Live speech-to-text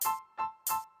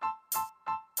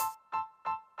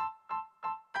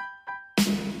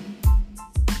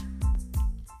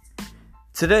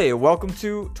Today, welcome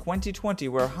to 2020,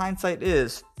 where hindsight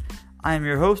is. I am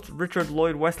your host, Richard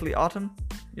Lloyd Wesley Ottum.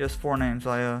 Yes, 4 names.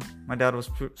 My dad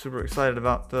was super excited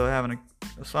about having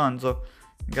a son, so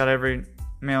I got every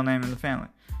male name in the family.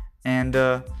 And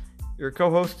your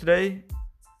co-host today,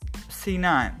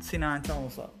 C9. C9, tell them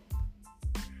what's up.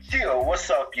 Yo,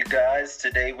 what's up, you guys?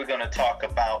 Today we're going to talk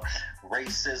about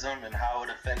racism and how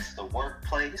it affects the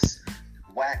workplace,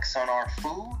 wax on our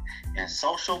food, and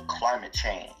social climate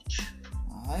change.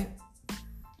 Alright.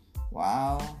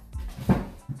 Wow.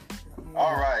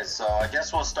 Alright, so I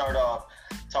guess we'll start off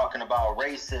talking about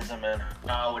racism and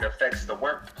how it affects the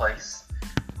workplace.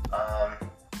 I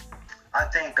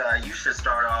think you should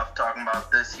start off talking about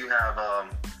this. You have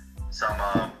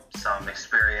some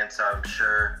experience, I'm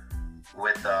sure,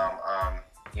 with the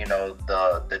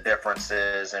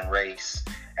differences in race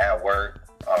at work,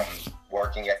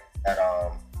 working at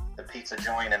the pizza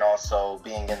joint, and also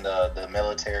being in the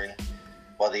military,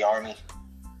 or the army.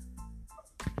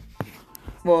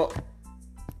 Well,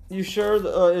 you sure?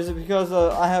 Is it because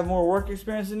I have more work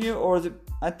experience than you, or is it?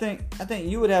 I think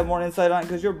you would have more insight on it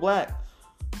because you're black.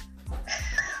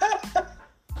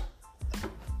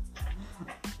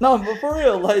 No, but for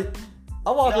real, like I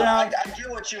walk around. I get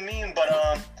what you mean,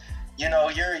 but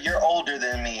you're older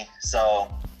than me,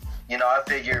 so I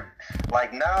figure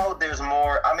like now there's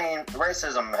more. I mean,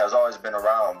 racism has always been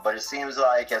around, but it seems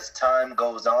like as time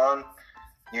goes on,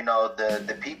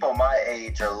 the people my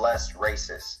age are less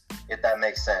racist, if that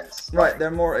makes sense. Right,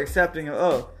 they're more accepting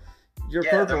of you're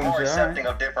purple. They're more accepting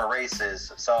of different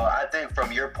races. So I think from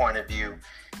your point of view,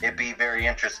 it'd be very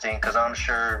interesting because I'm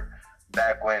sure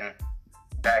back when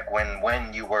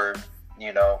you were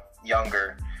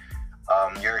younger,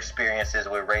 your experiences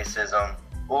with racism,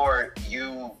 or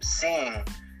you seeing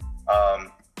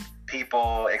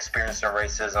people experiencing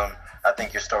racism, I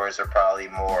think your stories are probably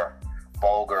more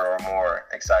vulgar or more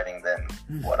exciting than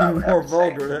what I would have to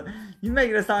vulgar. Say. You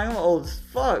making it sound old as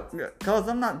fuck, cause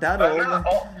I'm not that old.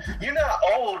 You're not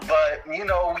old, but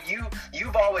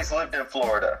you've always lived in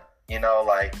Florida. And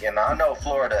I know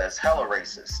Florida is hella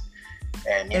racist.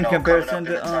 And in comparison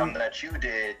coming up to in the time that you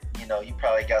did, you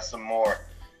probably got some more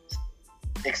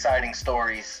exciting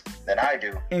stories than I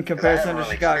do. In comparison to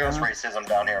Chicago, racism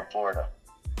down here in Florida.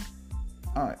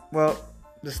 All right. Well,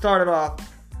 to start it off,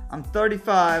 I'm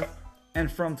 35 and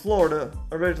from Florida,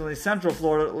 originally Central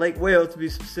Florida, Lake Wales to be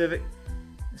specific.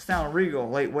 It's down Regal,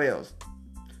 Lake Wales.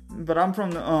 But I'm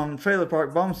from the trailer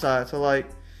park bum side, so I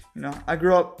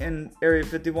grew up in Area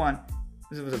 51.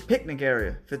 It was a picnic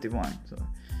area, 51. So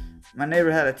my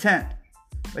neighbor had a tent,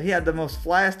 but he had the most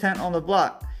flyest tent on the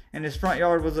block, and his front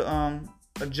yard was a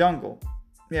jungle.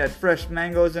 He had fresh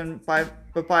mangoes and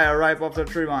papaya ripe off the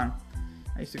tree line.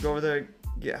 I used to go over there,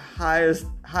 get high as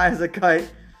a kite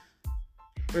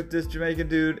with this Jamaican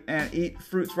dude and eat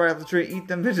fruits right off the tree, eat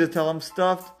them bitches till I'm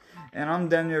stuffed, and I'm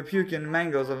damn near puking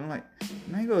mangoes. I'm like,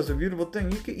 mango is a beautiful thing.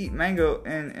 You can eat mango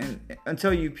and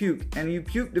until you puke, and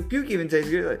the puke even tastes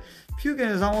good. Like, puking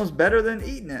is almost better than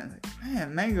eating it. Like,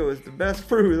 man, mango is the best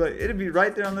fruit. Like, it'd be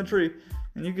right there on the tree,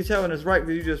 and you can tell when it's ripe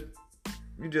because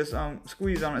you just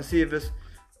squeeze on it, see if it's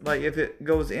like if it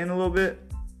goes in a little bit,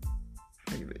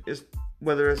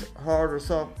 whether it's hard or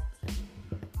soft.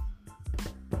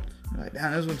 Like,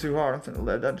 damn, this one's too hard. I'm finna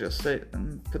let that just sit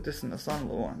and put this in the sun a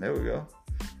little more. There we go.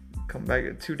 Come back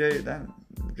in 2 days, that's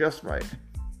just right.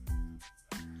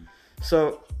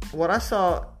 So, what I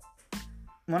saw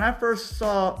when I first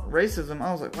saw racism,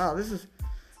 I was like, wow,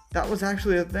 that was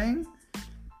actually a thing?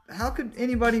 How could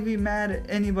anybody be mad at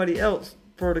anybody else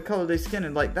for the color they skin?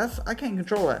 And I can't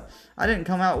control that. I didn't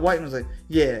come out white and was like,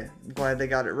 yeah, I'm glad they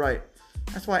got it right.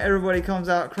 That's why everybody comes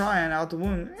out crying out the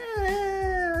womb.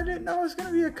 I didn't know it was going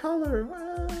to be a color.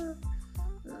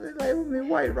 They labeled me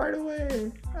white right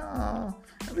away. Oh,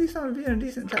 at least I'm going to be in a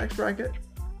decent tax bracket.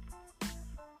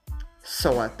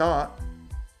 So I thought.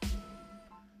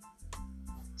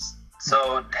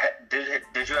 So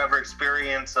did you ever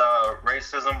experience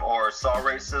racism or saw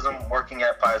racism working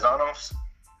at Paisanos?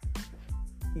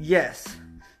 Yes.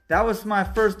 That was my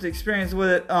first experience with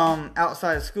it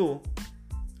outside of school.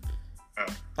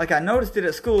 Like, I noticed it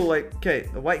at school, like, okay,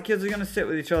 the white kids are going to sit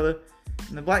with each other,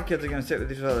 and the black kids are going to sit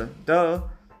with each other. Duh.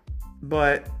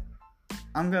 But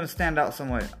I'm going to stand out some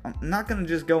way. I'm not going to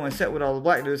just go and sit with all the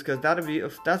black dudes, because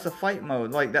that's a fight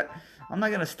mode. Like, that, I'm not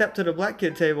going to step to the black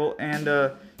kid table and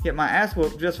get my ass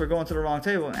whooped just for going to the wrong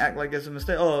table and act like it's a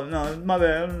mistake. Oh, no, my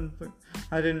bad.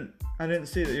 I didn't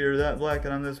see that you're that black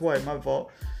and I'm this white. My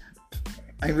fault.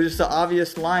 It was just an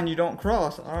obvious line you don't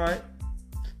cross. All right.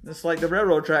 It's like the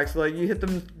railroad tracks. Like, you hit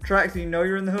them tracks and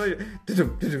you're in the hood.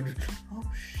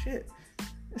 Oh, shit.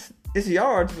 It's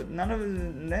yards, but none of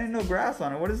it. There ain't no grass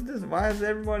on it. What is this? Why has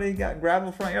everybody got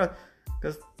gravel front yard?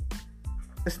 Because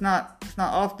it's not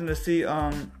often to see.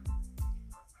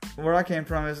 Where I came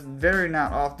from, it's very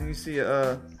not often you see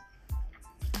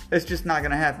it's just not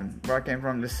gonna happen. Where I came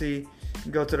from, to see,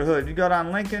 go to the hood. You go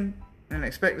down Lincoln and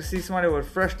expect to see somebody with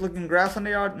fresh looking grass on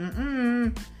the yard.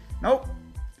 Nope,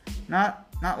 not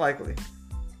likely.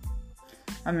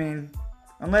 I mean,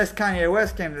 unless Kanye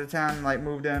West came to the town and like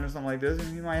moved in or something like this,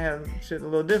 and he might have shit a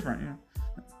little different, you know.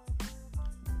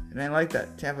 It ain't like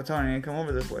that. Tampa Tony ain't come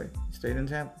over this way. He stayed in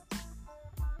Tampa.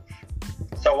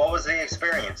 So what was the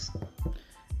experience?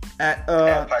 At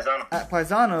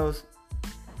Paisano's,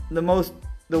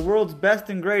 the world's best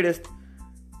and greatest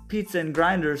pizza and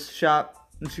grinders shop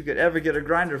that you could ever get a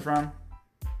grinder from.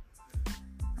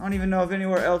 I don't even know if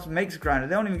anywhere else makes grinders.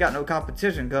 They don't even got no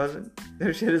competition, cause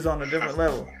their shit is on a different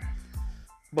level.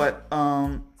 But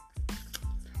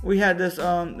we had this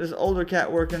older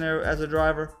cat working there as a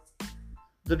driver.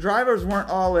 The drivers weren't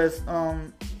all as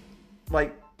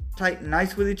like tight and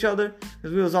nice with each other,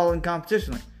 because we was all in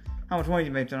competition. Like, how much money did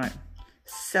you make tonight?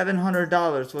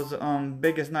 $700 was the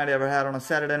biggest night I ever had on a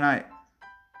Saturday night.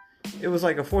 It was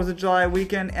like a 4th of July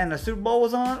weekend and the Super Bowl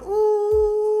was on.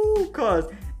 Ooh,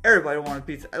 cause everybody wanted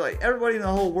pizza. Like everybody in the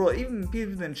whole world, even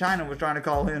people in China was trying to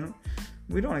call in.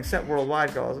 We don't accept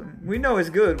worldwide calls. We know it's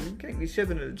good. We can't be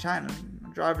shipping it to China.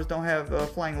 Drivers don't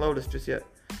have Flying Lotus just yet.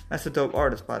 That's a dope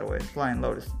artist, by the way, Flying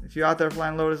Lotus. If you're out there,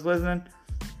 Flying Lotus, listening,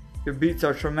 your beats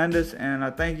are tremendous, and I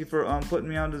thank you for putting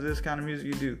me onto this kind of music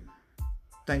you do.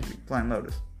 Thank you, Flying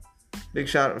Lotus. Big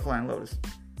shout out to Flying Lotus.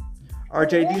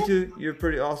 RJD2, you're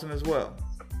pretty awesome as well.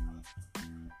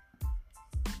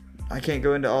 I can't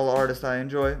go into all the artists I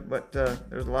enjoy, but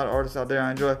there's a lot of artists out there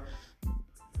I enjoy.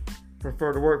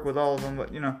 Prefer to work with all of them,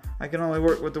 but you know, I can only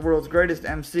work with the world's greatest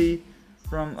MC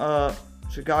from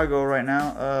Chicago right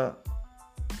now,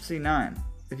 C9,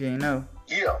 if you ain't know.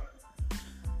 Yeah.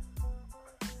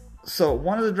 So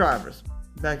one of the drivers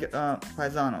back at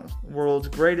Paisano's, world's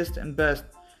greatest and best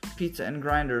pizza and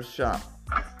grinders shop.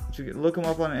 You can look them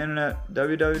up on the internet,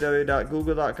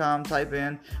 www.google.com, type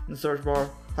in the search bar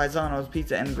Paisano's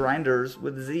Pizza and Grinders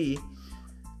with a Z,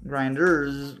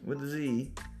 grinders with a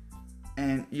Z,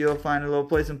 and you'll find a little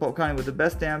place in Polk County with the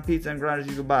best damn pizza and grinders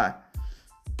you could buy.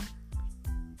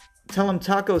 Tell them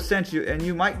Taco sent you, and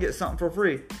you might get something for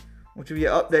free, which will be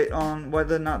an update on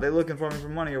whether or not they're looking for me for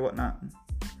money or whatnot.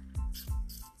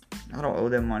 I don't owe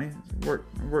them money.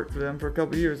 Worked for them for a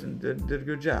couple years and did a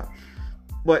good job.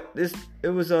 But it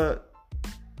was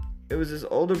this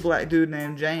older black dude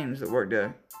named James that worked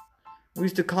there. We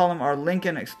used to call him our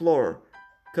Lincoln Explorer,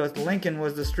 because Lincoln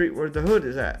was the street where the hood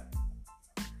is at.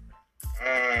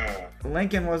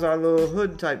 Lincoln was our little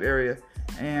hood type area,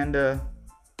 and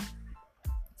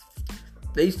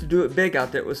they used to do it big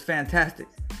out there. It was fantastic.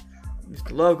 Used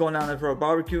to love going down there for a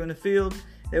barbecue in the field.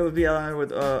 They would be out there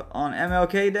with on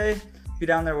MLK Day. Be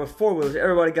down there with 4-wheelers.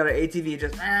 Everybody got an ATV,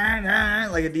 just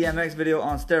like a DMX video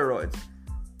on steroids.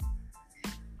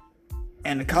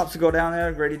 And the cops would go down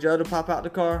there. Grady Judd would pop out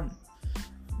the car,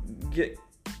 get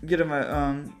him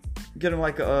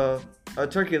like a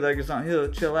turkey leg or something. He'll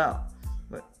chill out.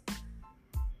 But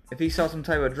if he saw some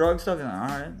type of drug stuff, he's like, all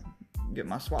right, get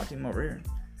my SWAT team over here,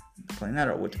 clean that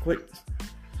up with the quickness.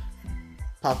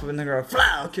 Pop up in the car,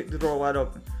 flow, kick the door wide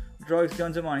open. Drugs,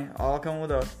 guns, and money, all coming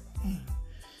with us.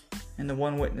 And the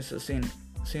one witness has seen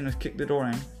us kick the door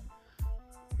in.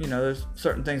 You know, there's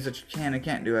certain things that you can and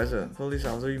can't do as a police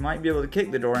officer. You might be able to kick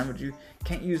the door in, but you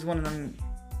can't use one of them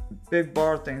big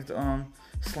bar things to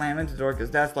slam into the door,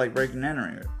 because that's like breaking and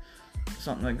entering, or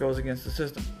something that goes against the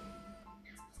system.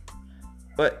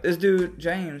 But this dude,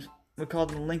 James, we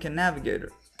called him the Lincoln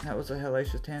Navigator. That was a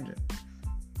hellacious tangent.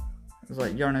 It was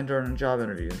like yarning during a job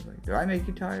interview. It was like, do I make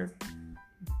you tired?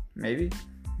 Maybe.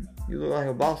 You look like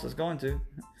a boss is going to.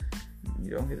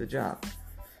 You don't get the job.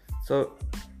 So,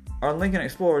 our Lincoln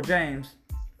Explorer, James,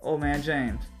 Old Man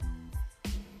James,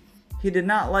 he did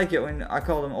not like it when I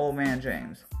called him Old Man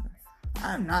James.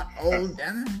 I'm not old,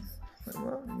 damn it.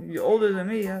 Well, you're older than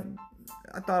me. I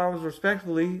thought I was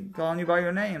respectfully calling you by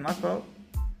your name, I thought.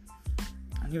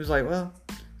 And he was like, well,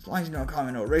 as long as you don't call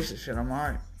me no racist shit, I'm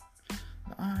alright.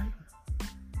 Alright.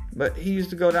 But he used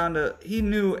to go down to, he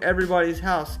knew everybody's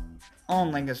house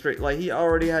on Lincoln Street. Like, he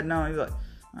already had known. He was like,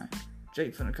 alright,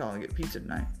 Jake finna call and get pizza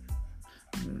tonight.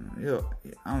 I'm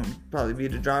gonna probably be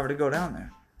the driver to go down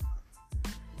there.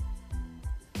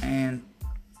 And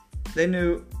they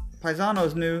knew,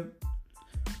 Paisanos knew,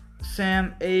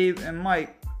 Sam, Abe, and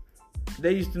Mike,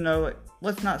 they used to know, like,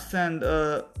 let's not send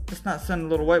a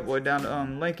little white boy down to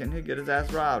Lincoln. He'll get his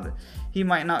ass robbed. He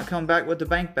might not come back with the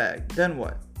bank bag. Then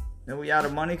what? Then we out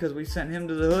of money because we sent him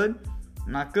to the hood.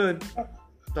 Not good.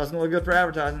 Doesn't look good for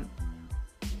advertising.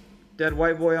 Dead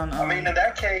white boy on. I mean, in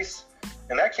that case,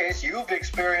 you've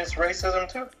experienced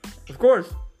racism too. Of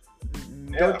course.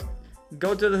 Yeah.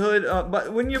 Go to the hood.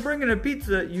 But when you're bringing a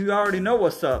pizza, you already know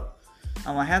what's up.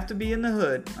 I'm gonna have to be in the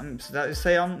hood.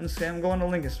 Say I'm going to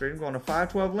Lincoln Street. I'm going to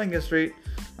 512 Lincoln Street.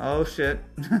 Oh shit.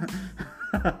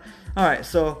 All right,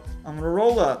 so I'm gonna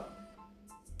roll up.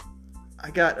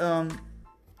 I got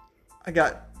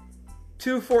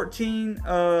 214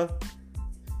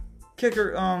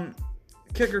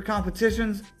 kicker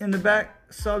competitions in the back,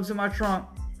 subs in my trunk.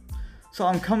 So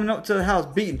I'm coming up to the house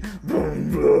beating.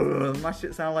 Boom, boom. My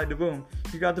shit sound like the boom.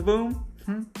 You got the boom?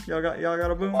 Y'all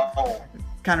got a boom? Wow.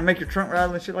 Kind of make your trunk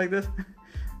rattle and shit like this.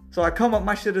 So I come up,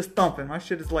 my shit is thumping. My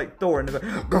shit is like Thor in the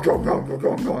back. Go, go, go, go,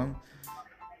 go, go.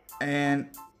 And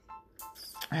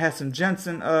I had some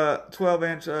Jensen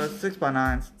 12-inch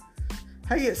 6x9s.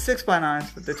 How you get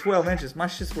 6x9s with the 12 inches? My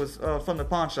shit was from the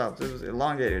pawn shops. It was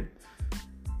elongated.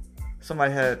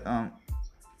 Somebody had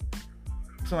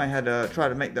tried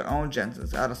to make their own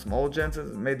Jensens out of some old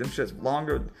Jensens and made them shits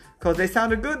longer because they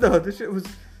sounded good though. This shit was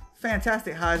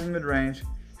fantastic highs and mid range.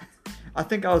 I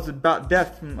think I was about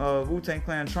deaf from Wu-Tang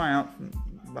Clan Triumph,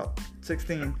 about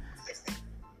 16.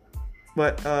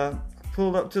 But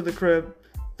pulled up to the crib,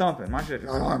 thumping. My shit.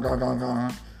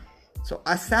 So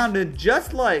I sounded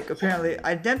just like, apparently,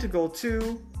 identical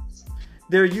to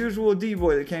their usual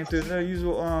D-boy that came through. Their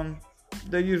usual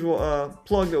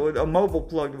plug a mobile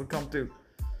plug that would come through.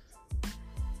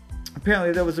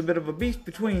 Apparently there was a bit of a beef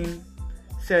between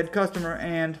said customer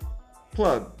and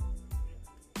plug.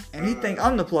 And he think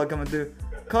I'm the plug coming through.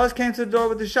 Cuz came to the door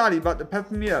with the shotty about to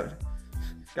pepper me up.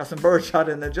 Got some bird shot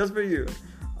in there just for you.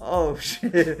 Oh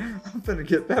shit. I'm finna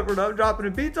get peppered up, dropping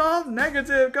the pizza off.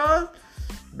 Negative, cuz.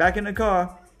 Back in the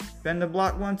car. Been the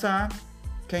block one time.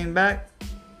 Came back.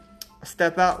 I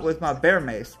step out with my bear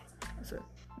mace. I said,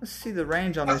 let's see the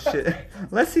range on this shit.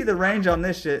 Let's see the range on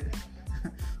this shit.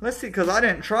 Let's see, cause I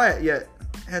didn't try it yet.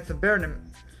 I had some bear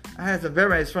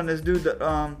mace from this dude that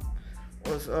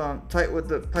was tight with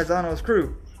the Paisanos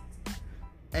crew,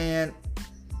 and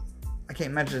I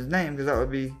can't mention his name because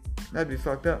that'd be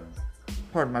fucked up.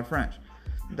 Pardon my French.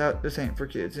 This ain't for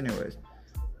kids, anyways.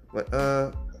 But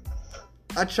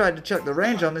I tried to check the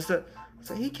range on this.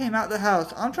 So he came out the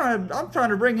house. I'm trying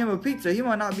to bring him a pizza. He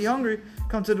might not be hungry.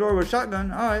 Come to the door with a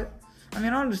shotgun. All right. I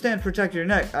mean, I understand protect your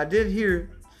neck. I did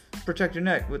hear protect your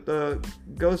neck with the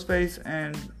Ghostface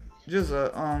and just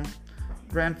a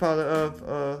grandfather of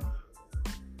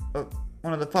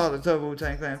one of the fathers of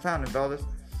Wu-Tang Clan, founding fathers,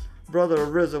 brother of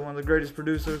RZA, one of the greatest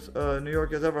producers New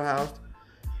York has ever housed.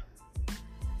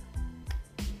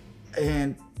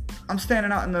 And I'm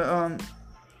standing out in the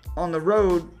on the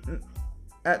road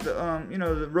at the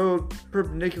the road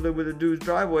perpendicular with the dude's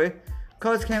driveway.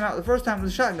 Cuz came out the first time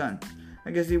with a shotgun.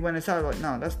 I guess he went inside like,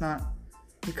 no, that's not.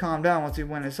 He calmed down once he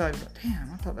went inside. He's like,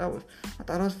 damn, I thought I was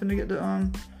finna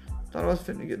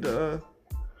get the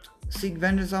seek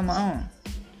vengeance on my own.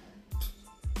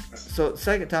 So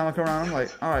second time I come around, I'm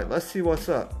like, all right, let's see what's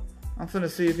up. I'm finna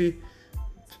see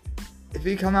if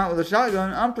he come out with a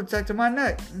shotgun, I'm protecting my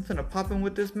neck. I'm finna pop him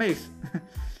with this mace.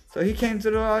 So he came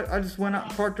to the door. I just went out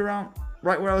and parked around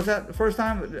right where I was at the first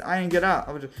time, but I didn't get out.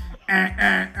 I was just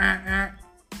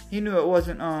He knew it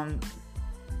wasn't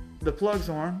the plug's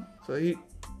horn, so he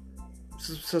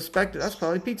suspected that's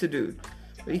probably Pizza Dude.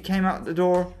 But he came out the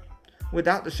door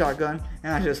without the shotgun,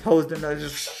 and I just hosed him. I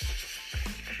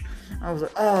was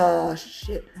like, oh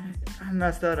shit, I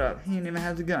messed that up. He didn't even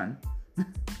have the gun.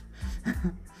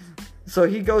 So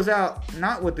he goes out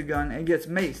not with the gun and gets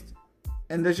maced.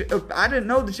 And I didn't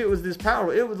know the shit was this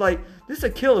powerful. It was like, this is a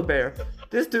killer bear.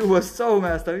 This dude was so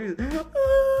messed up. He was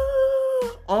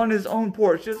on his own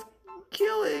porch, just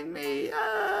killing me.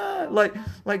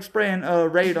 Like spraying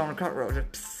Raid on a cockroach.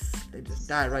 They just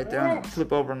die right there and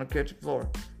flip over on the kitchen floor.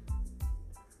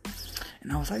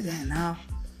 And I was like, damn, now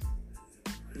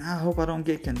I hope I don't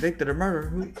get convicted of murder.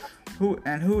 Who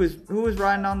is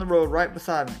riding down the road right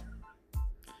beside me?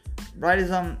 Right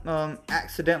as I'm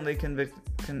accidentally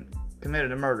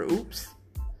committed a murder. Oops.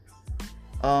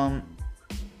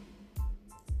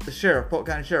 The sheriff, Polk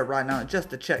County Sheriff, riding out just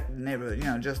to check the neighborhood,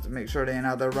 just to make sure they ain't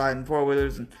out there riding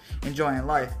four-wheelers and enjoying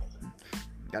life.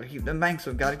 Got to keep them banks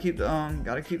open. Got to keep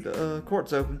the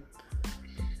courts open.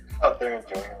 Out there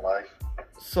enjoying life.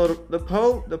 So the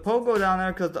pole go down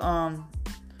there because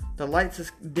the lights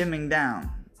is dimming down.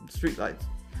 Street lights.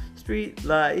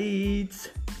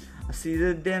 I see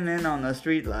the dimming on the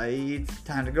street lights.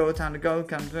 Time to go,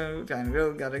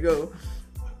 gotta go.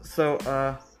 So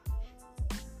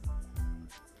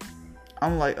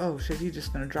I'm like, oh shit, he's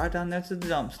just gonna drive down there to the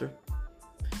dumpster.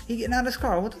 He getting out of his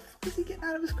car. What the fuck is he getting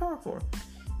out of his car for?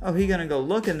 Oh, he gonna go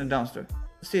look in the dumpster,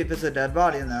 see if it's a dead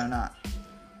body in there or not.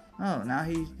 Oh, now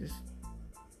he just...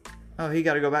 Oh, he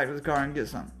gotta go back to the car and get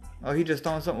something. Oh, he just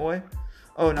throwing something away?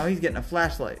 Oh, no, he's getting a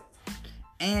flashlight.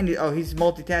 And, he's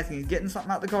multitasking. He's getting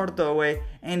something out the car to throw away,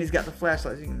 and he's got the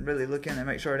flashlight so you can really look in and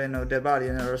make sure there ain't no dead body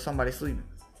in there or somebody sleeping.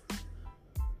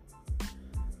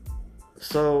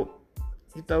 So,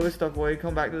 he throw his stuff away,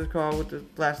 come back to the car with the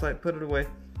flashlight, put it away,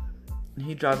 and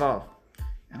he drive off.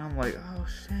 And I'm like, oh,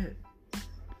 shit.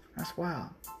 That's wild.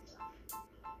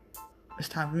 It's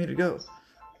time for me to go.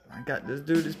 I got this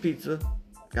dude his pizza,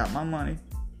 got my money.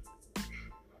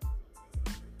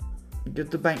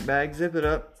 Get the bank bag, zip it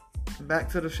up, back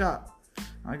to the shop.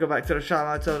 I go back to the shop,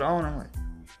 I tell the owner,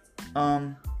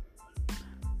 I'm like,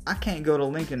 I can't go to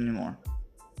Lincoln anymore.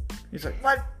 He's like,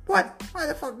 what? Why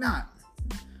the fuck not?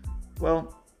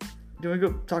 Well, can we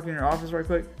go talk in your office right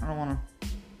quick? I don't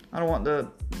want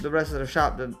the rest of the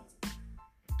shop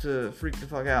to freak the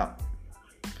fuck out.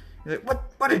 He's like,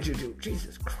 what did you do?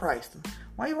 Jesus Christ.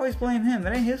 Why you always blame him?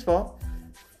 It ain't his fault.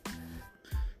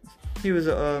 He was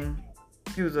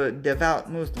a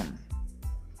devout Muslim,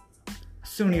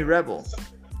 Sunni rebel,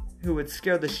 who would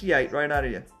scare the Shiite right out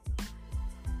of you.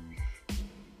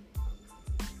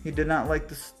 He did not like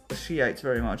the Shiites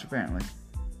very much, apparently.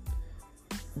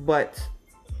 But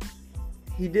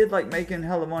he did like making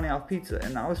hella money off pizza,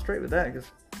 and I was straight with that, because,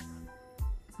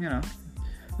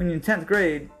 when you're in 10th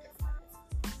grade,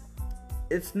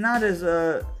 it's not as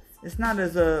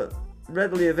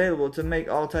readily available to make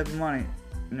all type of money,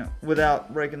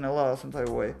 without breaking the law some type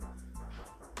of way.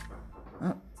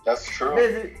 That's true.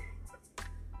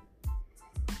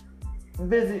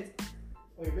 Busy.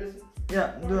 Oh, you busy?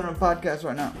 Yeah, I'm doing a podcast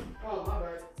right now. Oh, my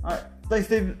bad. Alright, thanks,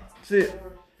 Steven. See you.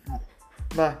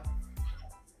 Bye.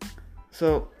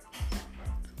 So,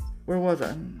 where was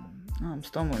I? Oh, I'm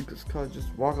stumbling because cuz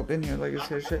just walk up in here like it's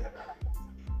his shit.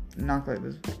 Knock like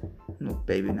this. No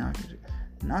baby knock.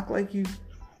 Knock like you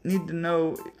need to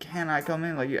know, can I come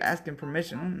in? Like you're asking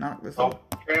permission. Knock this up.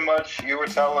 Pretty much you were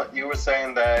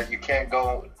saying that you can't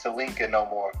go to Lincoln no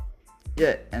more.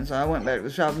 Yeah, and so I went back to the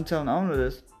shop and telling the owner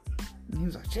this. And he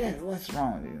was like, "Shit, what's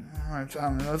wrong with you?" Alright,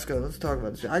 let's go. Let's talk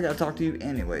about this shit. I gotta talk to you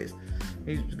anyways.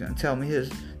 He's gonna tell me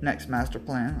his next master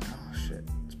plan. Like, oh shit.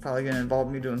 It's probably gonna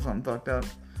involve me doing something fucked up.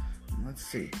 Let's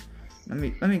see. Let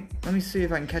me see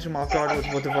if I can catch him off guard with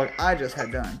what the fuck I just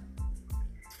had done.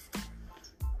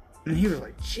 And he was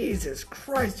like, Jesus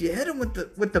Christ, you hit him with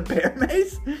the bear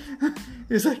mace?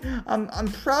 He was like, I'm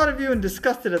proud of you and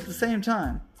disgusted at the same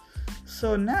time.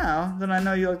 So now that I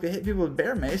know you like to hit people with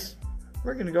bear mace,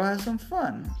 we're gonna go have some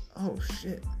fun. Oh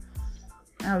shit.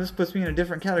 Now this puts me in a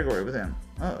different category with him.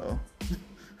 Uh-oh.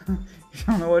 You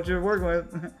don't know what you're working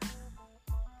with.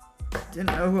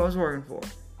 Didn't know who I was working for.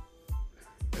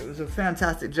 It was a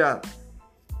fantastic job.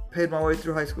 Paid my way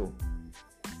through high school.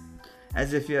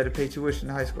 As if you had to pay tuition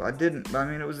in high school. I didn't, but I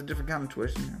mean, it was a different kind of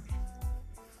tuition.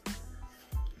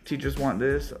 Teachers want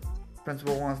this,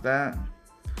 principal wants that.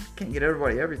 Can't get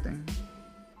everybody everything.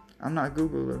 I'm not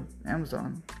Google or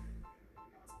Amazon.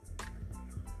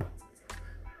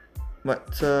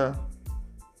 But, yeah,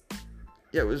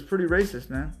 it was pretty racist,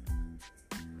 man.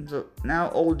 So now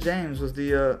old James was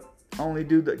the only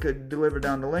dude that could deliver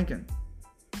down to Lincoln.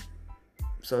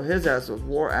 So his ass was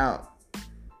wore out.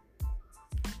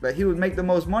 But he would make the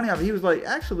most money out of it. He was like,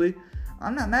 actually,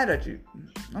 I'm not mad at you.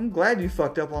 I'm glad you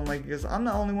fucked up on Lincoln because I'm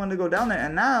the only one to go down there.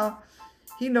 And now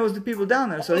he knows the people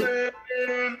down there. So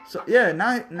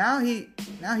now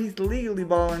he's legally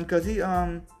balling because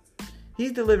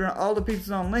he's delivering all the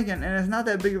pizzas on Lincoln, and it's not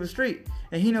that big of a street,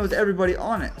 and he knows everybody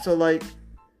on it. So like,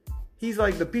 he's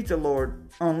like the pizza lord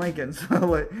on Lincoln. So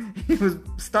like, he was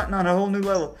stunting on a whole new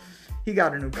level. He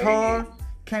got a new car.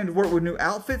 Came to work with new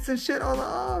outfits and shit. I was like,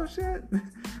 oh shit,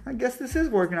 I guess this is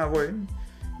working out for you.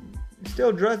 You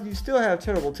still dress, you still have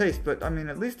terrible taste, but I mean,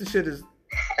 at least the shit is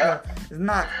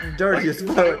not dirty as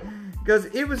fuck. Because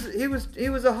he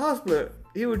was a hustler.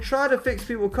 He would try to fix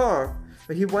people's car,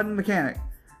 but he wasn't a mechanic.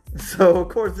 So of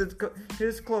course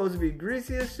his clothes would be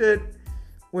greasy as shit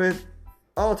with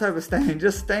all type of stain.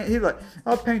 Just stain. He's like,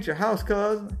 I'll paint your house,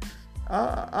 cuz.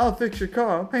 I'll fix your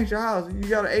car. I'll paint your house. You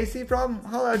got an AC problem?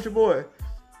 Holla at your boy.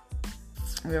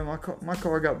 Yeah, my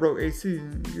car got broke AC.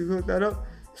 You hook that up?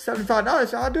 $75.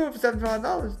 So I'll do it for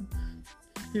 $75.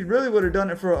 He really would have done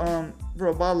it for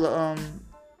a bottle of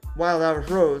Wild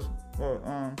Irish Rose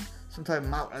or some type of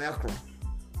Mount Lycra.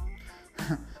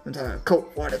 Some type of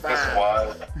Coke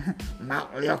 45.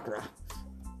 Mount Lycra.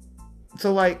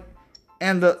 So like,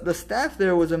 and the staff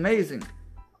there was amazing.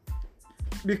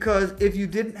 Because if you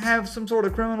didn't have some sort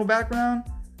of criminal background,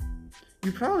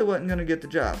 you probably wasn't going to get the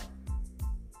job.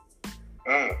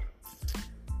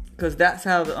 Because that's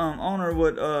how the owner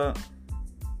would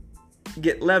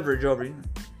get leverage over you.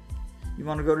 You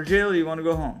want to go to jail or you want to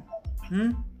go home?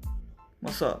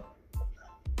 What's up?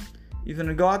 You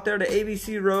gonna go out there to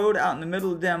ABC Road out in the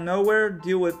middle of damn nowhere,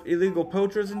 deal with illegal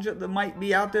poachers and shit that might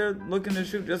be out there looking to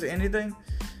shoot just anything?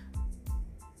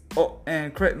 Oh,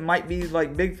 and might be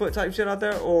like Bigfoot type shit out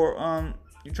there, or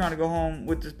you trying to go home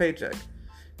with this paycheck?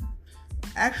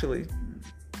 Actually,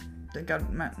 now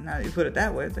that you put it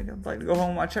that way, I think I'd like to go home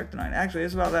with my check tonight. Actually,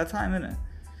 it's about that time, isn't it?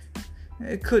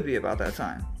 It could be about that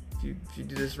time if you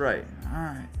do this right. All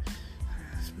right.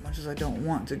 As much as I don't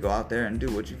want to go out there and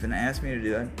do what you're gonna ask me to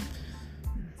do,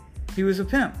 he was a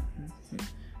pimp.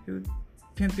 He would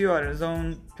pimp you out in his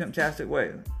own pimptastic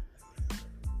way.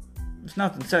 It's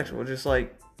nothing sexual, just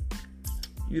like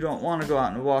you don't want to go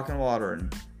out and walk in water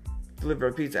and deliver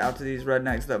a pizza out to these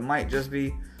rednecks that might just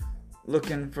be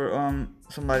looking for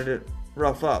somebody to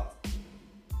rough up.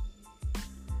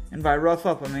 And by rough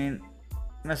up, I mean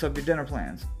mess up your dinner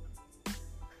plans.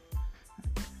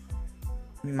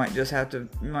 You might just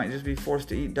be forced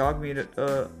to eat dog meat at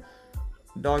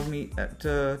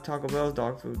Taco Bell's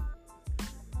dog food.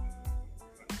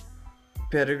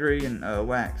 Pedigree and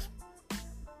wax.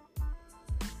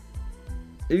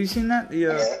 Have you seen that?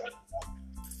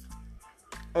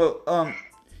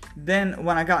 Then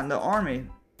when I got in the army,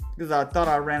 because I thought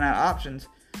I ran out of options,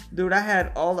 dude, I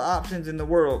had all the options in the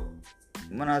world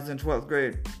when I was in 12th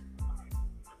grade.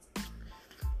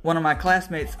 One of my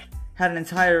classmates had an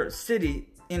entire city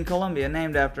in Colombia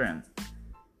named after him.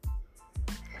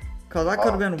 Because I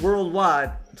could have been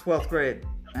worldwide in 12th grade,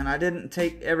 and I didn't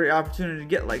take every opportunity to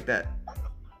get like that.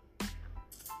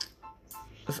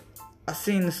 I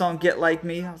seen the song Get Like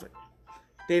Me. I was like,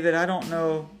 David, I don't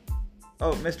know.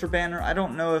 Oh, Mr. Banner, I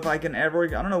don't know if I can ever.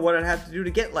 I don't know what I'd have to do to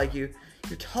get like you.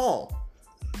 You're tall,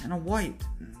 and I'm white,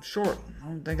 and I'm short. I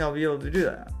don't think I'll be able to do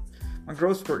that. My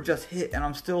growth spurt just hit, and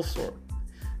I'm still short.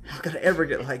 How could I ever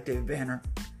get like David Banner?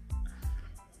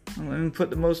 I'm gonna put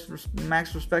the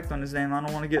max respect on his name. I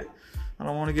don't want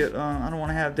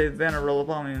to have David Banner roll up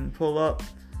on me and pull up,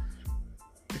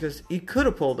 because he could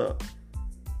have pulled up,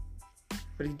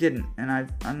 but he didn't, and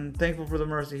I'm thankful for the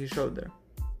mercy he showed there.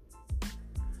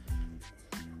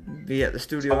 Be at the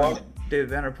studio, so David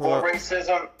Banner pull up.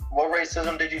 What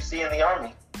racism did you see in the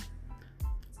army?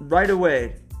 Right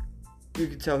away, you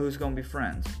could tell who's gonna be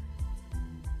friends.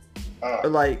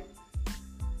 Like,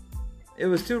 it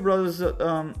was two brothers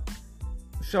that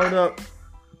showed up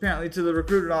apparently to the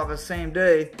recruiting office same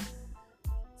day.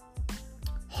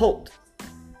 Holt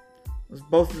was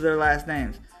both of their last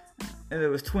names, and it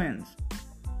was twins.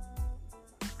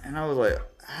 And I was like,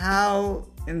 how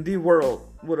in the world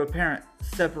would a parent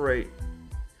separate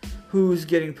who's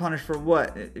getting punished for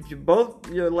what? If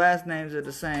your last names are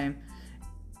the same,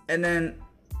 and then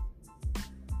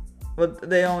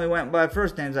they only went by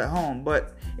first names at home,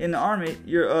 but in the army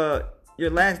your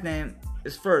last name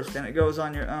is first, and it goes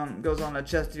on the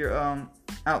chest of your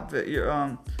outfit.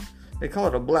 Your they call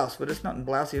it a blouse, but it's nothing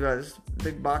blousey about it. It's a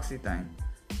big boxy thing.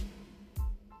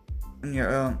 And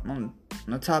you're on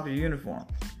the top of your uniform.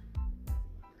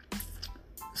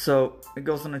 So it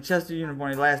goes on the chest of your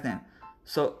uniform, your last name.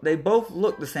 So they both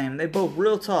look the same. They both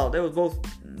real tall. They was both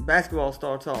basketball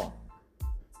star tall.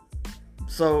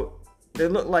 So they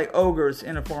look like ogres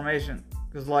in a formation.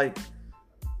 Because like,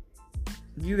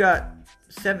 you got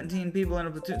 17 people in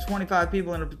a platoon, 25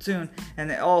 people in a platoon, and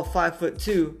they're all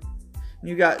 5'2".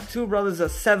 You got two brothers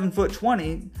that's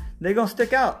 7'20". They're gonna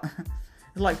stick out.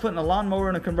 It's like putting a lawnmower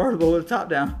in a convertible with the top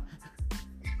down.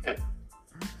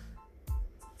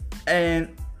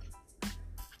 And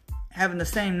having the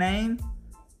same name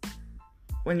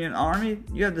when you're in the army,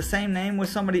 you have the same name with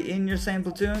somebody in your same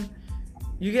platoon,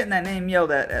 you're getting that name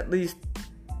yelled at least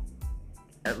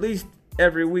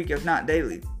every week, if not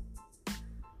daily.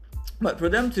 But for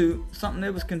them two, they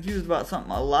was confused about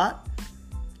something a lot,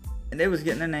 and they was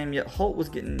getting their name yet. Holt was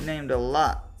getting named a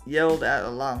lot, yelled at a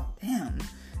lot. Damn,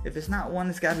 if it's not one,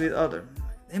 it's got to be the other.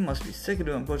 They must be sick of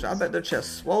doing push. I bet their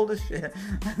chest swole as shit.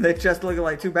 Their chest looking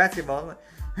like two basketballs. Like,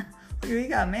 look, he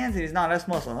got man titties. No, that's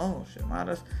muscle. Oh shit,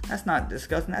 wow, that's not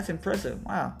disgusting. That's impressive.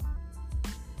 Wow.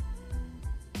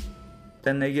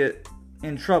 Then they get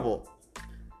in trouble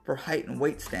for height and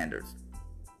weight standards,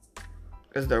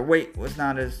 because their weight was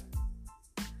not as.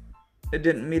 It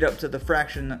didn't meet up to the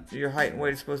fraction that your height and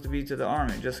weight is supposed to be to the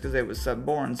army, just because they was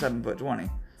born 7'20".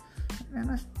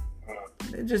 Man,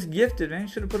 they just gifted, man.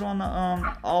 Should have put them on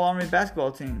the all army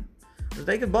basketball team, because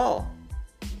they could ball.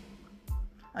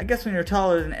 I guess when you're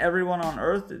taller than everyone on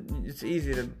Earth, it's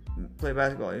easy to play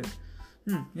basketball.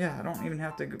 Yeah, I don't even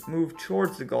have to move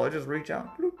towards the goal. I just reach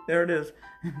out. Bloop, there it is.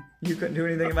 You couldn't do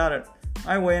anything about it.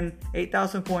 I win.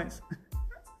 8,000 points.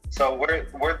 So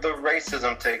where'd the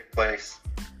racism take place?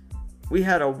 We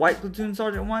had a white platoon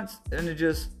sergeant once, and it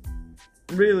just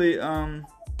really,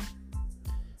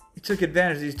 he took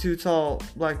advantage of these two tall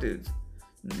black dudes.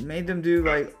 Made them do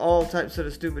like all types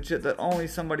of stupid shit that only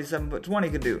somebody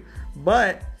 7'20" could do.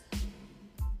 But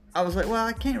I was like, well,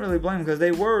 I can't really blame them because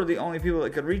they were the only people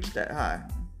that could reach that high.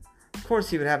 Of course,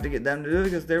 he would have to get them to do it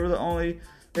because they were the only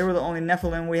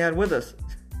Nephilim we had with us.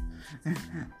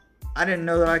 I didn't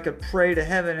know that I could pray to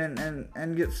heaven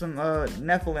and get some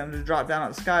Nephilim to drop down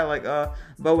out the sky like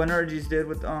Boanerges did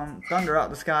with thunder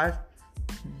out the skies.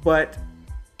 But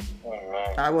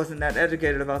I wasn't that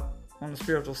educated about on the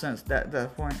spiritual sense at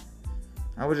that point.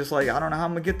 I was just like, I don't know how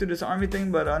I'm going to get through this army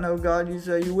thing, but I know, God, you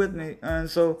say you with me. And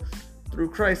so through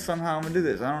Christ, somehow I'm going to do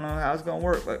this. I don't know how it's going to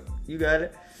work, but you got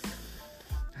it.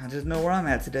 I just know where I'm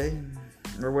at today,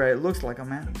 or where it looks like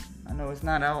I'm at. I know it's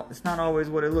not always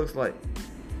what it looks like.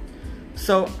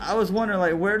 So I was wondering,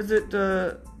 like, where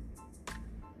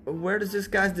does this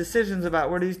guy's decisions about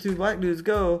where these two black dudes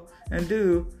go and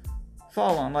do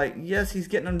fall on? Like, yes, he's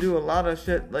getting them to do a lot of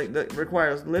shit like that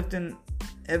requires lifting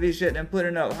heavy shit and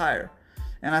putting it up higher,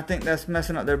 and I think that's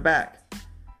messing up their back.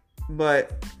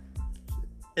 But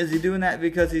is he doing that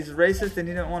because he's racist and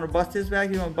he didn't want to bust his back?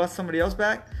 He want to bust somebody else's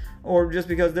back, or just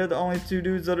because they're the only two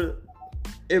dudes that are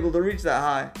able to reach that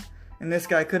high? And this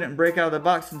guy couldn't break out of the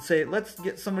box and say, let's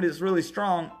get somebody that's really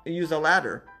strong to use a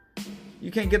ladder. You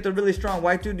can't get the really strong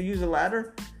white dude to use a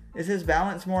ladder? Is his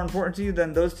balance more important to you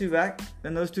than those two black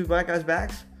guys'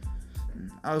 backs?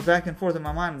 I was back and forth in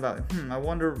my mind about it. I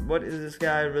wonder what is this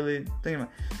guy really thinking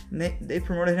about. And they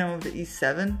promoted him up to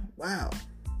E7? Wow.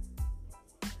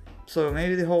 So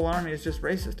maybe the whole army is just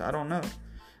racist. I don't know.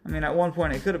 I mean, at one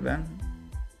point it could have been.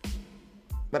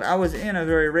 But I was in a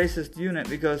very racist unit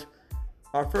because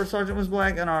our first sergeant was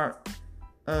black and our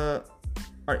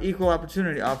equal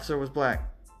opportunity officer was black.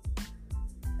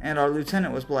 And our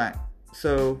lieutenant was black.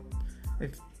 So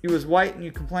if you was white and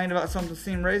you complained about something that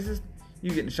seemed racist, you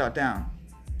getting shot down.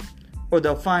 Or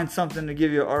they'll find something to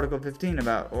give you Article 15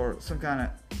 about, or some kind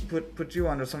of put you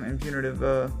under some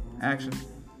impunitive action.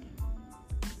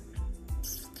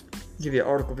 Give you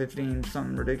Article 15,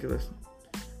 something ridiculous.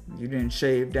 You didn't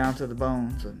shave down to the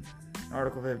bones.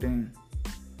 Article 15.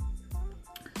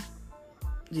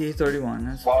 G31.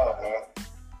 That's wow, man.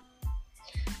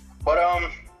 But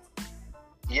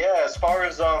yeah, as far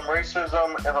as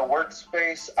racism in the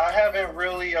workspace, I haven't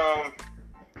really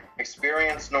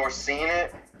experienced nor seen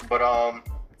it. But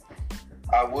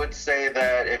I would say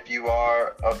that if you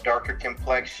are of darker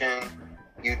complexion,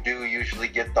 you do usually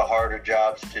get the harder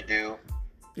jobs to do.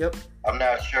 Yep. I'm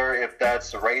not sure if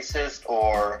that's racist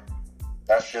or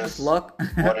that's just luck.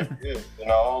 what it is. You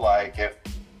know, like if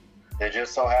it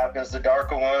just so happens the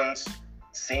darker ones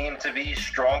seem to be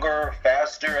stronger,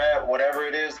 faster at whatever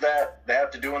it is that they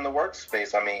have to do in the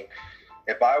workspace. I mean,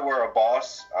 if I were a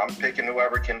boss, I'm picking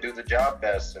whoever can do the job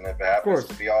best, and if it happens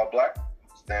to be all black,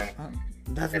 then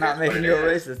that's not making you a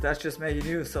racist. That's just making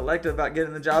you selective about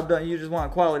getting the job done. You just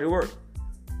want quality work.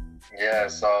 Yeah,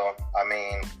 so I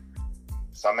mean,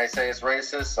 some may say it's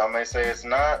racist, some may say it's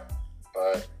not,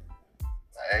 but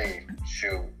hey,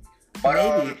 shoot. But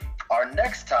maybe. Our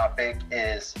next topic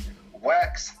is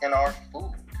wax in our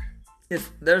food.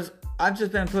 I've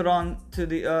just been put on to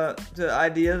the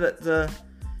idea that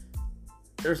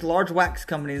there's large wax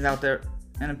companies out there,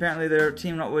 and apparently they're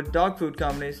teaming up with dog food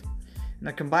companies, and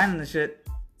they're combining the shit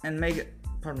and make it.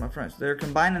 Pardon my French. They're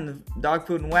combining the dog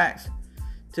food and wax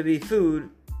to be food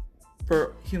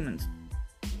for humans,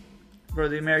 for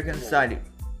the American society.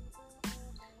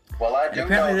 Well, I do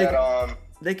know that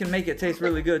they can make it taste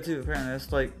really good too. Apparently,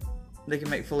 it's like they can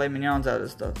make filet mignons out of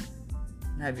this stuff.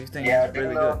 Have you think I it's do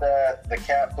really know good. that the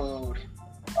cat food,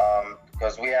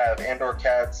 because we have indoor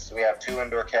cats, we have 2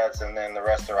 indoor cats, and then the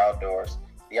rest are outdoors.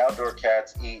 The outdoor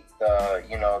cats eat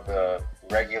the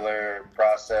regular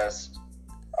processed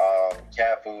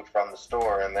cat food from the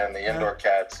store, and then the indoor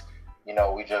cats,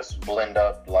 we just blend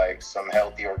up like some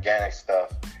healthy organic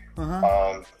stuff.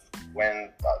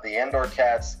 When the indoor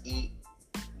cats eat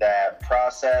that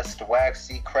processed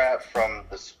waxy crap from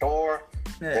the store,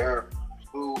 their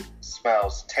food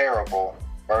smells terrible.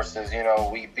 Versus,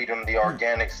 we feed them the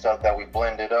organic stuff that we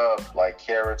blended up, like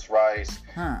carrots, rice,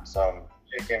 some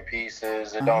chicken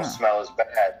pieces. It don't smell as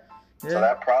bad. Yeah. So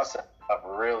that process stuff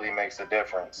really makes a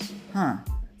difference.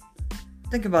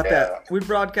 Think about that. We're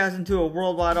broadcasting to a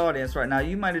worldwide audience right now.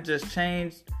 You might have just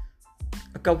changed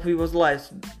a couple people's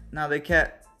lives. Now they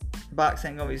can't box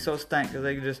ain't gonna be so stank because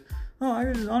they can just, I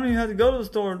don't even have to go to the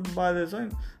store to buy this. I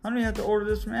don't even have to order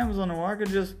this from Amazon anymore. I could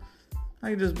just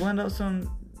blend up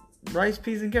some rice,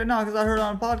 peas, and carrots. No, because I heard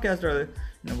on a podcast earlier.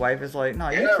 And the wife is like, no,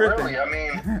 you're tripping. Really. I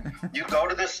mean, you go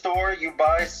to the store, you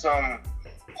buy some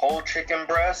whole chicken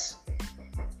breasts,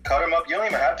 cut them up. You don't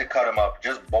even have to cut them up.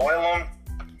 Just boil them.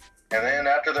 And then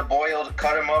after they're boiled,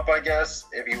 cut them up, I guess,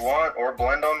 if you want, or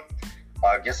blend them.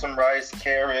 Get some rice,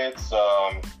 carrots,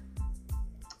 or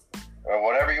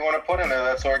whatever you want to put in there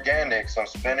that's organic. Some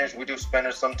spinach. We do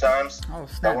spinach sometimes. Oh,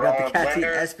 snap. Got the catty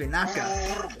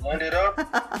espinaca. Blend it up.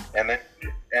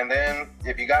 And then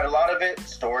if you got a lot of it,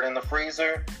 store it in the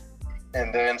freezer.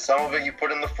 And then some of it you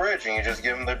put in the fridge and you just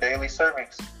give them their daily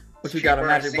servings. What, you got a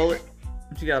magic bullet?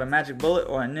 What, you got a magic bullet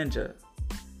or a ninja?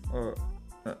 Or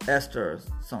Esther or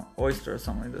some oyster or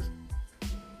something like this?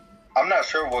 I'm not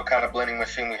sure what kind of blending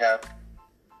machine we have,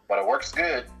 but it works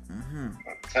good.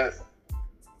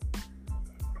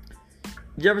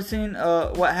 You ever seen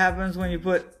what happens when you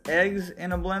put eggs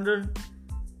in a blender?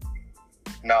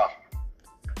 No.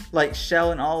 Like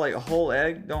shell and all, like a whole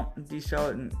egg. Don't deshell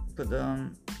it and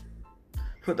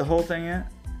put the whole thing in.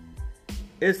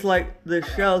 It's like the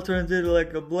shell turns into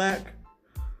like a black.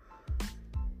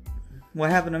 What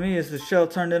happened to me is the shell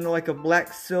turned into like a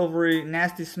black, silvery,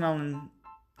 nasty smelling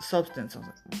substance. I was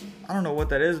like, I don't know what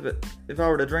that is, but if I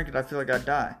were to drink it, I feel like I'd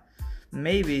die.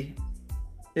 Maybe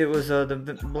it was the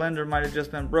blender might have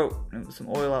just been broke. It was some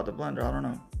oil out the blender. I don't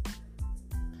know.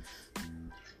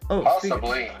 Oh,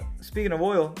 possibly. Speaking of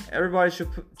oil, everybody should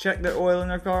check their oil in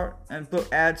their car and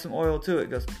add some oil to it,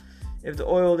 because if the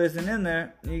oil isn't in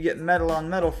there, you get metal on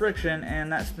metal friction,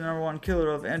 and that's the number one killer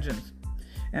of engines.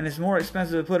 And it's more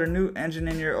expensive to put a new engine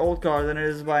in your old car than it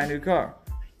is to buy a new car.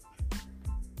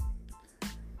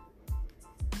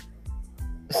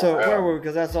 So where were we?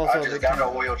 Because that's also. I just got an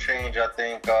oil change, I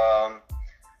think. So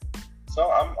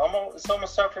it's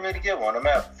almost time for me to get one. I'm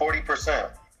at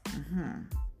 40%.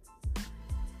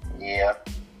 Yeah.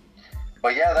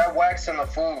 But yeah, that wax in the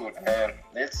food, man,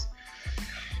 it's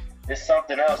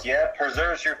something else. Yeah, it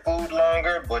preserves your food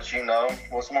longer, but you know,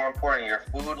 what's more important, your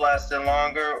food lasting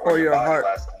longer or your body heart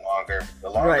lasting longer? The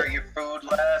longer your food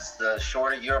lasts, the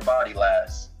shorter your body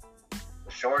lasts.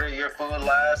 The shorter your food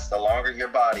lasts, the longer your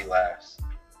body lasts.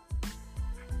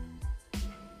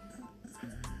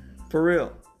 For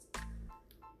real.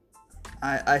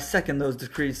 I second those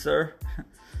decrees, sir.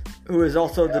 Who is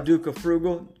also the Duke of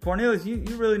Frugal. Cornelius, you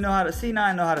really know how to see. Now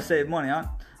I know how to save money. I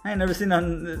ain't never seen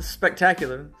nothing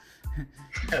spectacular.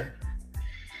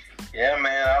 Yeah,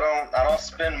 man, I don't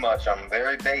spend much. I'm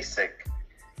very basic.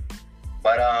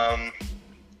 But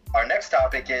our next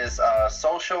topic is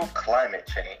social climate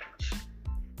change.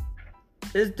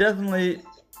 It's definitely,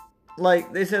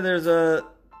 like they said, there's a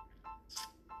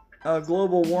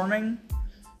global warming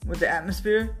with the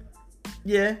atmosphere.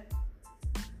 Yeah,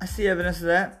 I see evidence of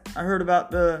that. I heard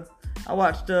about I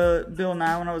watched Bill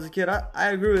Nye when I was a kid. I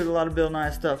agree with a lot of Bill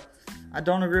Nye stuff. I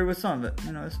don't agree with some of it.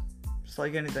 You know, it's just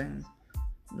like anything.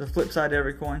 The flip side to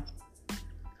every coin.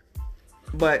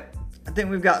 But I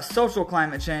think we've got social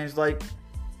climate change. Like,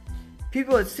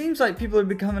 it seems like people are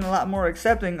becoming a lot more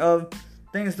accepting of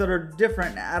things that are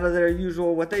different out of their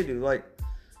usual what they do. Like,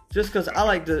 just because I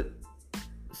like to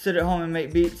sit at home and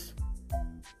make beats.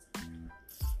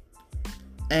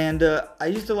 And I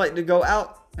used to like to go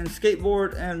out and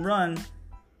skateboard and run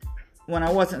when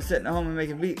I wasn't sitting at home and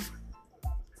making beats.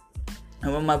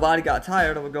 And when my body got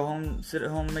tired, I would go home, sit at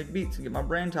home and make beats and get my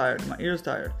brain tired and my ears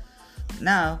tired.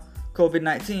 Now,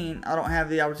 COVID-19, I don't have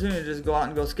the opportunity to just go out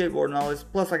and go skateboard and all this.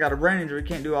 Plus, I got a brain injury,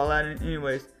 can't do all that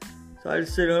anyways. So I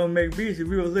just sit at home and make beats and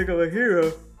people think I'm a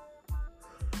hero.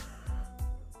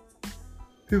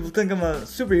 People think I'm a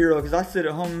superhero because I sit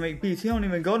at home and make beats. He don't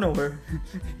even go nowhere.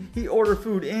 He order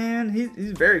food in.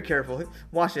 He's very careful. He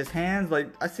wash his hands.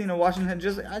 Like, I seen him washing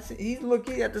his hands. He's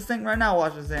at the sink right now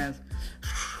washing his hands.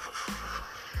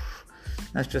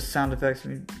 That's just sound effects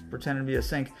me pretending to be a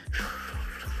sink.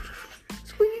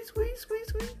 Squeeze, squeeze, squeeze,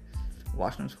 squeeze.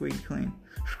 Wash them squeaky clean.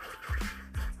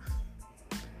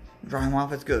 Dry them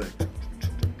off, it's good.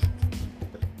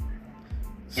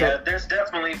 Yeah, there's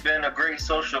definitely been a great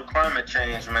social climate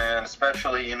change, man,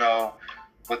 especially, you know,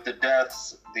 with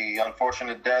the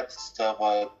unfortunate deaths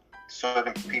of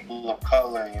certain people of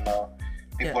color, you know.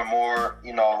 People are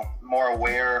more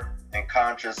aware and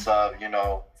conscious of, you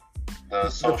know, the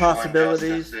social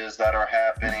injustices that are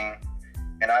happening.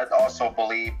 And I also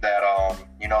believe that,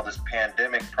 you know, this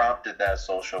pandemic prompted that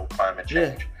social climate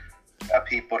change. Got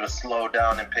people to slow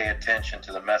down and pay attention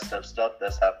to the messed up stuff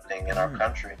that's happening in our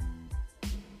country.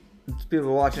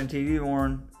 People watching TV more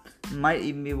and might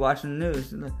even be watching the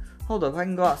news. hold up, I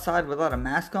can go outside without a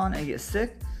mask on and get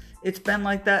sick? It's been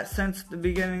like that since the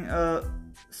beginning,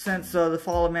 since the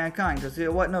fall of mankind. Because there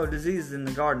wasn't no diseases in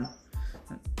the garden.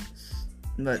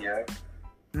 But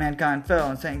mankind fell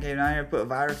and Satan came down here, put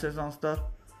viruses on stuff.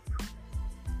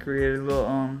 Created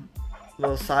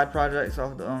little side projects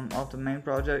off the main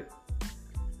project,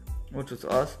 which was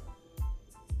us.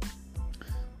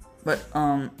 But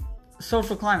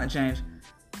social climate change.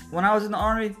 When I was in the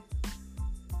army,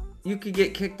 you could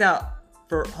get kicked out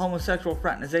for homosexual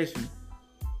fraternization.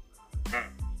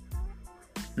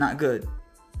 Not good.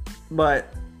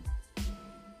 But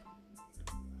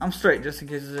I'm straight, just in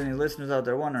case there's any listeners out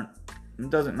there wondering. It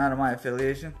doesn't matter my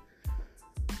affiliation.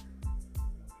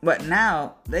 But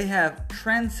now they have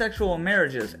transsexual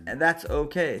marriages, and that's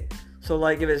okay. So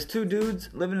like if it's two dudes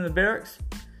living in the barracks,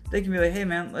 they can be like, hey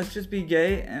man, let's just be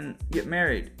gay and get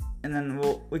married, and then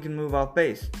we can move off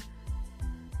base.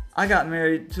 I got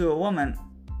married to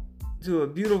a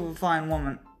beautiful, fine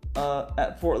woman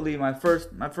at Fort Lee my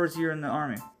first year in the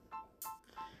army.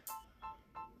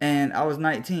 And I was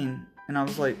 19, and I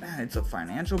was like, man, it's a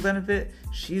financial benefit.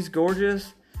 She's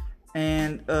gorgeous,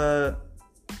 and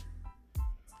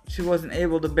she wasn't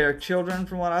able to bear children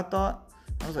from what I thought.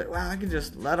 I was like, wow, I could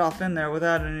just let off in there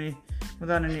without any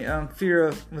fear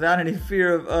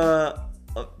of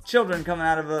children coming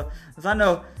out of because I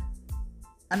know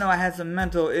I had some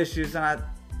mental issues, and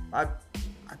I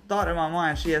thought in my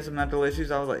mind she had some mental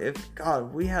issues. I was like, if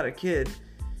God, we had a kid,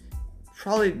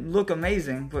 probably look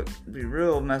amazing, but be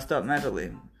real messed up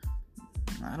mentally.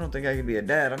 I don't think I could be a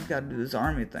dad. I've got to do this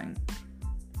army thing.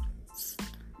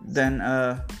 Then,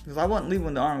 because I wouldn't leave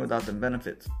the army without the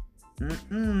benefits.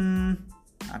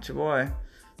 Not your boy.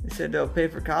 They said they'll pay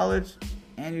for college,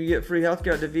 and you get free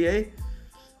healthcare at the VA.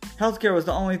 Healthcare was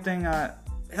the only thing.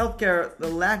 Healthcare, the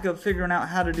lack of figuring out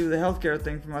how to do the healthcare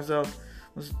thing for myself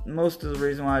was most of the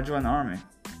reason why I joined the army.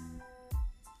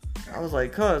 I was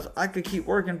like, cuz I could keep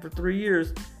working for 3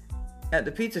 years at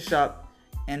the pizza shop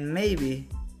and maybe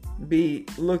be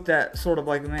looked at sort of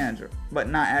like a manager, but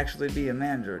not actually be a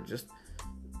manager. Just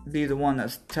be the one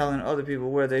that's telling other people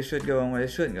where they should go and where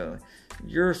they shouldn't go.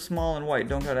 You're small and white,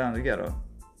 don't go down to the ghetto.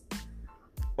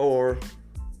 Or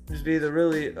just be the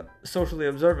really socially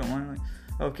observant one. Like,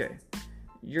 okay,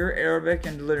 you're Arabic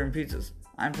and delivering pizzas.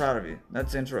 I'm proud of you.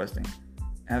 That's interesting.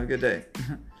 Have a good day.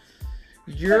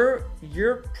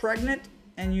 You're pregnant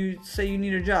and you say you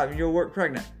need a job. You'll work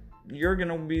pregnant. You're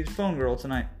gonna be the phone girl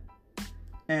tonight.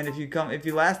 And if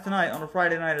you last tonight on a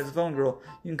Friday night as a phone girl,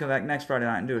 you can come back next Friday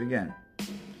night and do it again. You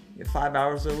get 5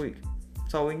 hours a week.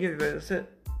 That's all we can give you, baby. That's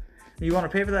it. You want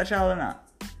to pay for that child or not?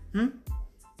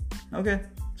 Okay.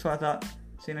 That's what I thought.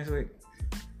 See you next week.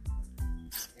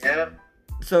 Yeah.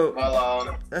 So,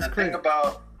 that's the crazy thing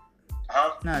about,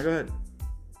 No, go ahead.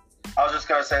 I was just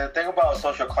gonna say, the thing about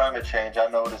social climate change I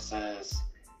notice is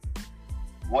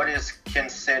what is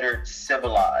considered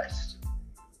civilized.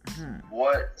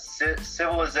 What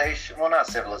civilization, well, not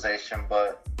civilization,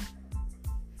 but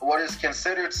what is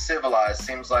considered civilized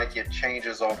seems like it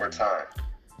changes over time.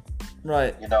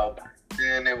 Right. You know, back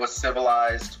then it was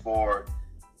civilized for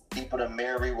people to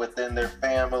marry within their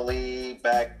family.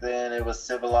 Back then it was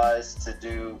civilized to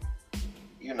do,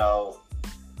 you know,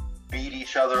 beat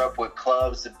each other up with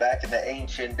clubs. Back in the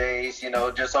ancient days, you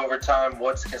know, just over time,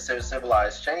 what's considered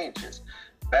civilized changes.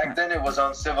 Back then it was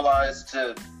uncivilized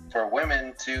for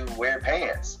women to wear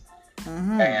pants.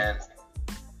 And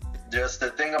just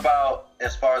the thing about,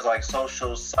 as far as like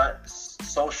social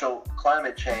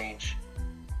climate change,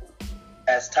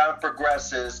 as time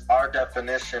progresses, our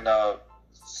definition of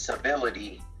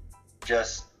civility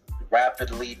just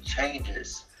rapidly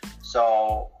changes.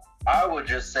 So I would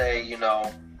just say, you know,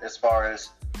 as far as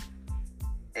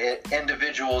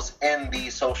individuals in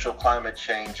these social climate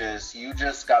changes, you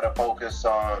just got to focus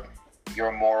on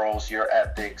your morals, your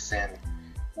ethics, and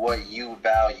what you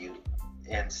value,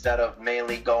 instead of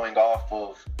mainly going off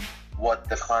of what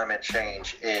the climate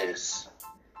change is,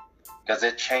 because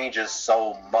it changes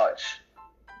so much.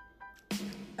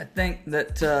 I think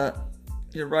that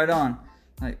you're right on.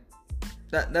 Like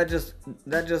that just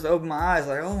opened my eyes.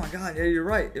 Like, oh my God, yeah, you're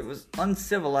right. It was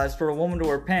uncivilized for a woman to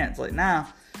wear pants. Like now,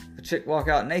 if a chick walk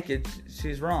out naked,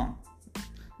 she's wrong.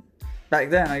 Back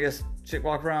then, I guess chick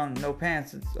walk around no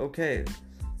pants, it's okay.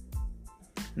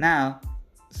 Now,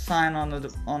 sign on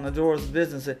the doors of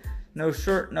business, say, no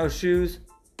shirt, no shoes,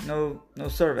 no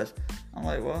service. I'm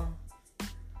like, well,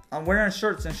 I'm wearing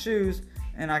shirts and shoes,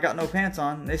 and I got no pants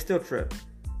on, and they still trip.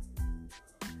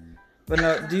 But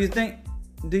no, do you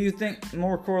think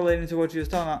more correlating to what you was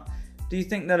talking about, do you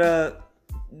think that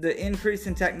the increase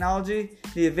in technology,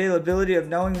 the availability of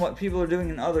knowing what people are doing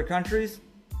in other countries,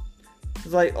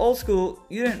 It's like old school,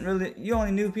 you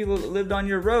only knew people that lived on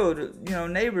your road,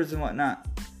 neighbors and whatnot.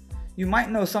 You might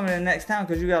know somebody in the next town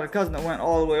because you got a cousin that went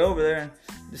all the way over there and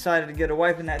decided to get a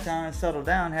wife in that town and settle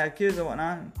down, have kids and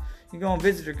whatnot. You go and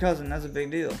visit your cousin, that's a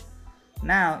big deal.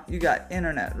 Now you got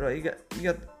internet, right? You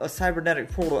got a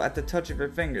cybernetic portal at the touch of your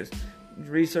fingers. You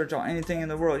research on anything in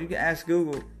the world. You can ask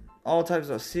Google all types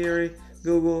of Siri,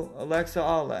 Google, Alexa,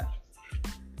 all that.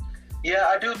 Yeah,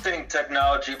 I do think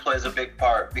technology plays a big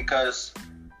part because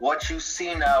what you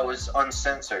see now is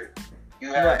uncensored.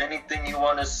 You have anything you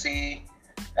want to see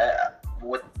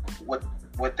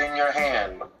within your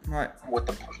hand. Right. With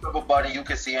the push of a button, you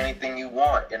can see anything you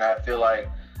want, and I feel like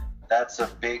that's a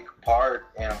big part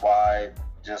in why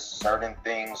just certain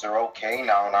things are okay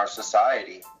now in our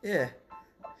society. Yeah.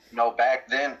 Back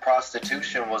then,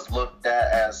 prostitution was looked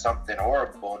at as something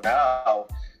horrible. Now,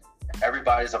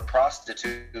 everybody's a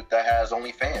prostitute that has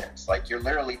OnlyFans. Like, you're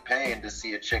literally paying to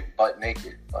see a chick butt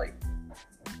naked. Like,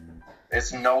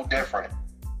 it's no different.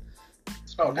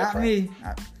 It's no different. Not me.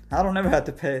 I don't ever have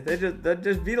to pay. They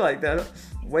just be like that.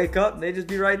 Wake up, and they just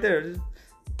be right there. Just,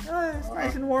 it's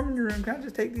nice and warm in your room. Can I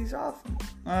just take these off?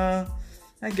 I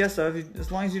guess so.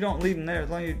 As long as you don't leave them there. As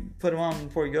long as you put them on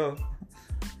before you go.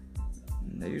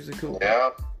 They're usually cool. Yeah.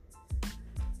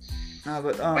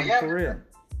 But for real,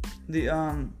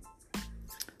 the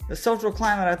social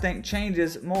climate, I think,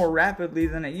 changes more rapidly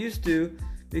than it used to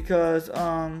because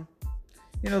the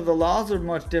laws are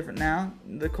much different now.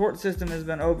 The court system has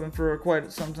been open for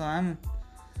quite some time.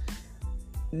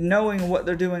 Knowing what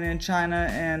they're doing in China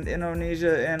and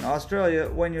Indonesia and Australia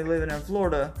when you're living in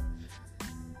Florida,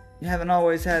 you haven't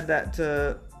always had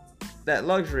that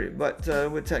luxury. But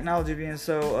with technology being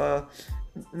so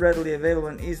readily available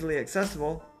and easily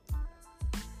accessible,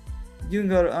 you can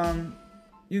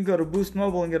go to Boost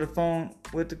Mobile and get a phone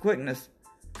with the quickness,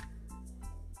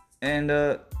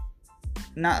 and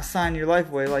not sign your life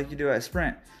away like you do at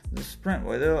Sprint. The Sprint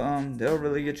way, they'll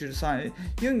really get you to sign it.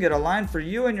 You can get a line for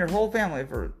you and your whole family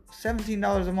for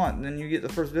 $17 a month, and then you get the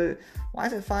first bill. Why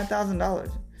is it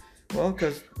 $5,000? Well,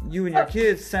 because you and your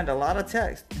kids send a lot of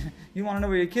text. You want to know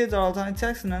where your kids are all the time,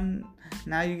 texting them.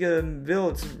 Now you get a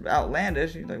bill that's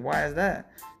outlandish. You're like, why is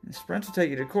that? And Sprint will take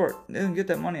you to court. They don't get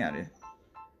that money out of you.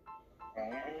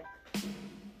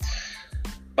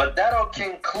 But that'll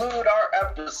conclude our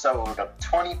episode of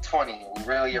 2020. We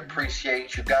really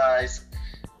appreciate you guys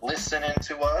listening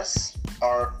to us.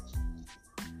 How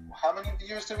many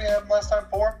viewers did we have last time?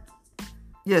 4?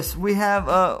 Yes, we have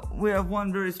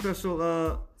one very special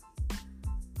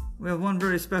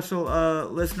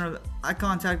listener that I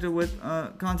contacted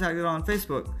on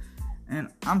Facebook. And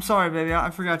I'm sorry, baby,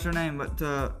 I forgot your name, but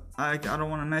I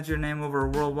don't want to mention your name over a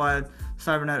worldwide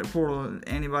cybernetic portal.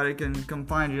 Anybody can come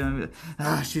find you and be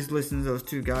like, she's listening to those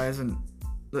two guys and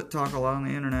that talk a lot on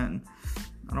the internet, and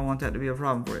I don't want that to be a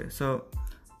problem for you. So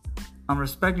I'm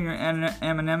respecting your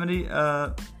anonymity,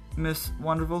 Miss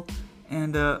Wonderful,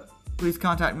 and please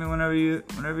contact me whenever you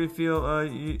feel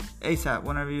ASAP,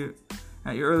 whenever you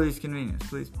at your earliest convenience,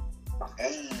 please.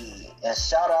 Hey, and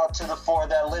shout out to the 4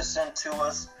 that listen to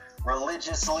us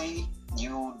religiously.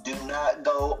 You do not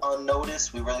go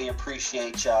unnoticed. We really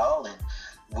appreciate y'all, and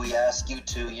we ask you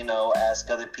to, ask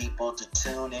other people to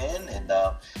tune in and,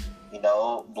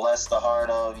 bless the heart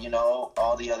of,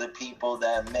 all the other people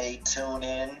that may tune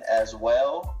in as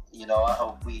well. I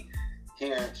hope we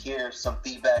hear some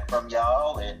feedback from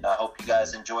y'all, and I hope you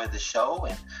guys enjoy the show,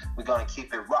 and we're going to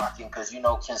keep it rocking because,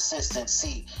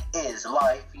 consistency is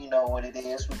life. You know what it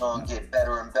is. We're going to get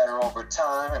better and better over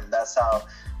time, and that's how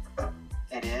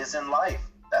it is in life.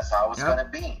 That's how it's going to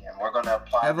be. And we're going to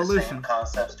apply the same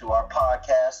concepts to our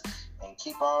podcast and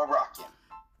keep on rocking.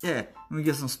 Yeah, we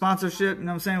get some sponsorship, you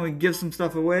know what I'm saying? We can give some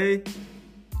stuff away,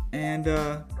 and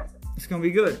it's going to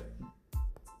be good.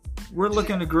 We're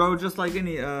looking to grow just like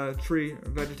any tree or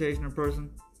vegetation or person.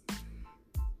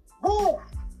 Woo!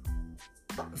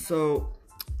 So,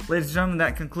 ladies and gentlemen,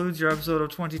 that concludes your episode of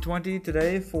 2020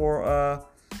 today for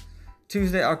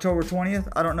Tuesday, October 20th.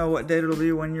 I don't know what date it'll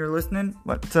be when you're listening,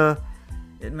 but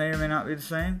it may or may not be the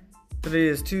same. Today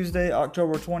is Tuesday,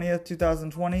 October 20th,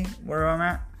 2020, where I'm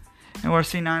at, and where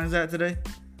C9 is at today.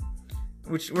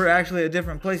 Which we're actually at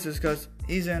different places because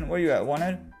he's in, where you at,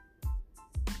 Juanita?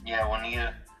 Yeah,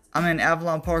 Juanita. I'm in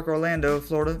Avalon Park, Orlando,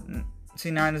 Florida.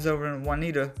 C9 is over in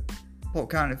Juanita, Polk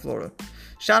County, Florida.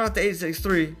 Shout out to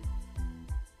 863.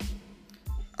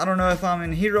 I don't know if I'm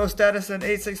in hero status at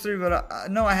 863, but I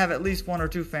know I have at least 1 or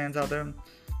 2 fans out there.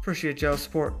 Appreciate y'all's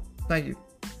support. Thank you.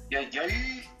 Yeah.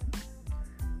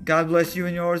 God bless you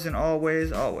and yours in all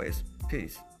ways, always.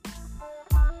 Peace.